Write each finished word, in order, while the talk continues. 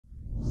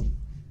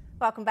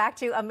Welcome back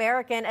to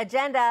American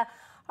Agenda.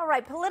 All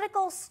right,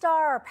 political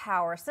star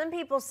power. Some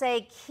people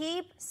say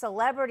keep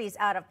celebrities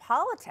out of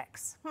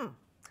politics.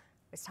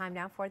 It's time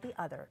now for the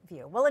other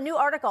view. Well, a new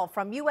article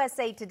from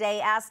USA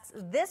Today asks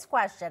this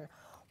question: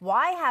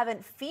 why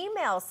haven't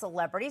female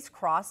celebrities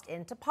crossed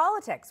into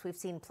politics? We've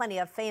seen plenty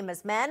of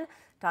famous men,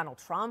 Donald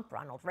Trump,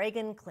 Ronald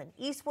Reagan, Clint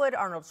Eastwood,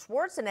 Arnold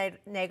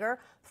Schwarzenegger,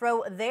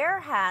 throw their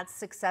hats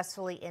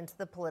successfully into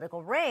the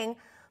political ring,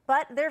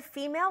 but their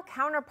female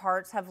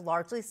counterparts have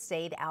largely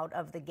stayed out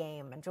of the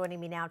game. And joining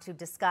me now to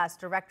discuss,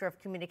 Director of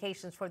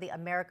Communications for the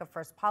America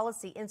First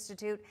Policy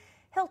Institute,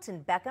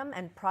 Hilton Beckham,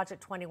 and Project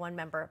 21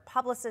 member,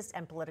 publicist,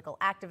 and political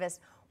activist,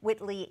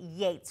 Whitley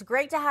Yates.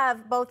 Great to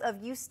have both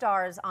of you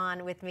stars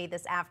on with me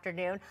this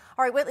afternoon.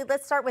 All right, Whitley,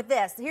 let's start with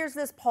this. Here's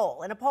this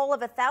poll. In a poll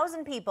of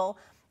 1,000 people,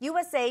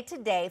 USA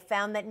Today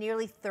found that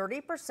nearly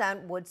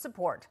 30% would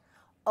support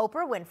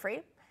Oprah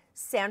Winfrey,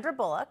 Sandra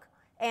Bullock,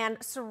 and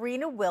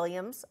Serena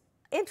Williams.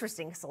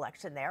 Interesting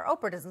selection there.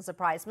 Oprah doesn't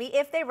surprise me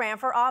if they ran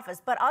for office,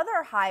 but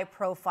other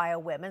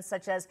high-profile women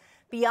such as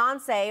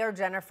Beyonce or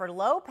Jennifer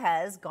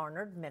Lopez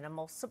garnered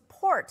minimal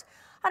support.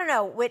 I don't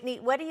know, Whitney,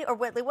 Whitley,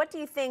 what do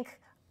you think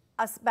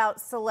about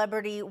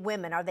celebrity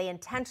women? Are they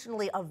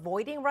intentionally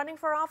avoiding running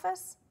for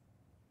office?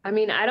 I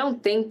mean, I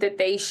don't think that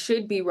they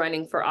should be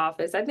running for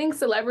office. I think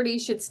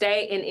celebrities should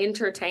stay in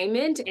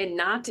entertainment and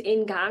not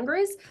in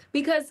Congress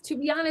because, to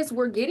be honest,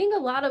 we're getting a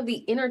lot of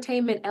the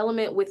entertainment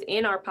element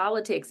within our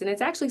politics, and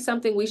it's actually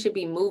something we should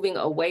be moving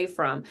away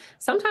from.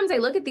 Sometimes I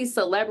look at these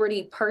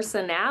celebrity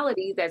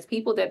personalities as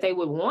people that they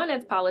would want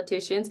as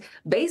politicians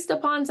based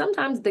upon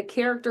sometimes the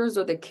characters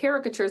or the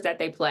caricatures that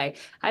they play.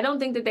 I don't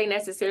think that they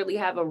necessarily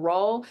have a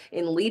role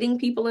in leading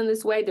people in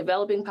this way,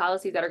 developing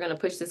policies that are going to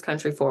push this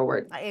country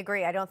forward. I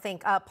agree. I don't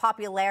think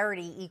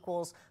popularity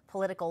equals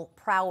political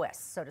prowess,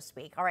 so to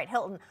speak. All right,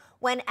 Hilton,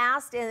 when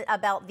asked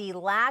about the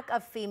lack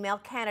of female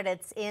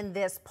candidates in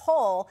this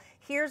poll,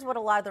 here's what a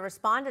lot of the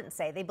respondents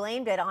say. They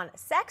blamed it on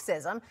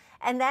sexism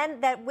and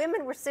then that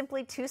women were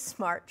simply too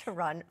smart to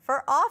run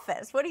for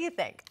office. What do you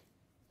think?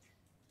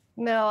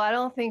 No, I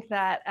don't think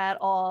that at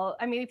all.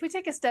 I mean, if we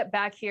take a step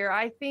back here,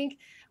 I think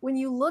when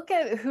you look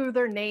at who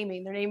they're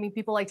naming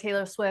people like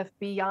Taylor Swift,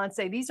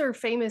 Beyonce. These are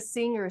famous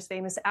singers,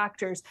 famous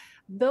actors.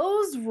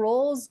 Those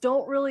roles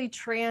don't really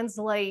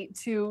translate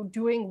to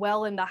doing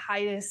well in the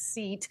highest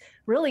seat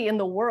really in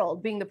the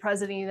world, being the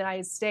president of the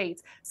United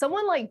States.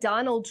 Someone like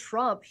Donald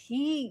Trump,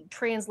 he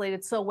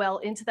translated so well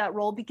into that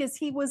role because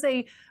he was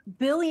a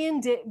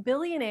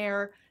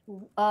billionaire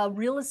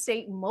real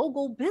estate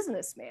mogul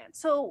businessman.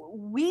 So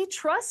we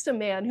trust a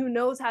man who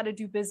knows how to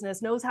do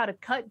business, knows how to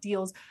cut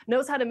deals,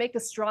 knows how to make a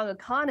strong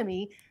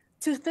economy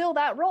to fill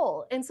that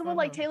role. And someone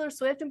like Taylor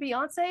Swift and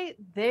Beyonce,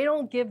 they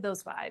don't give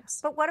those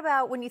vibes. But what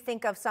about when you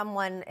think of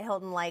someone,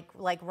 Hilton,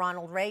 like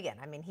Ronald Reagan?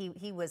 I mean,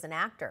 he was an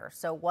actor.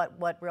 So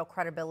what real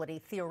credibility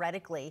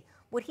theoretically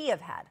would he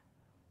have had?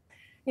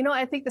 You know,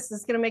 I think this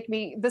is going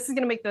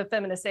to make the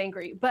feminists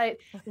angry. But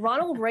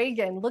Ronald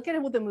Reagan, look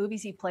at what the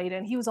movies he played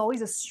in. He was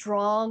always a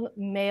strong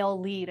male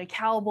lead, a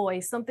cowboy,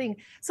 something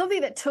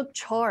that took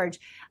charge.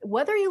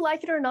 Whether you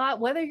like it or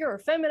not, whether you're a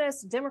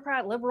feminist,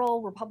 Democrat,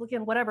 liberal,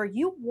 Republican, whatever,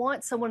 you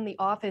want someone in the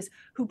office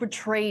who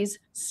portrays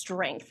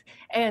strength.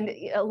 And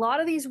a lot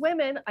of these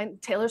women,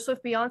 Taylor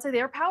Swift, Beyonce,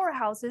 they're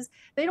powerhouses.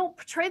 They don't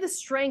portray the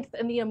strength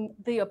and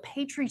the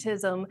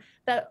patriotism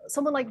that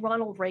someone like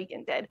Ronald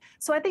Reagan did.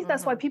 So I think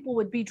that's why people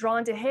would be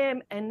drawn to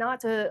him and not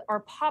to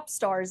our pop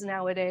stars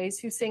nowadays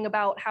who sing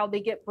about how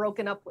they get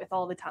broken up with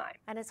all the time.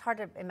 And it's hard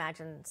to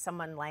imagine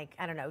someone like,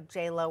 I don't know,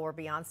 J-Lo or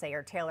Beyonce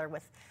or Taylor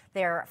with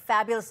their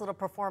fabulous little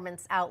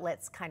performance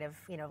outlets kind of,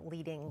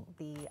 leading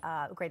the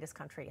greatest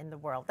country in the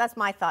world. That's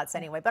my thoughts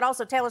anyway. But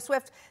also Taylor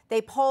Swift,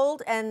 they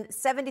polled and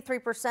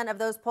 73% of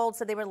those polled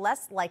said they were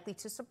less likely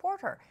to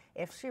support her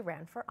if she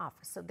ran for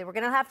office. So they were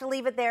going to have to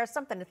leave it there.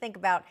 Something to think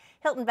about.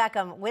 Hilton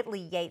Beckham,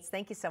 Whitley Yates,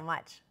 thank you so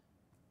much.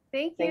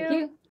 Thank you.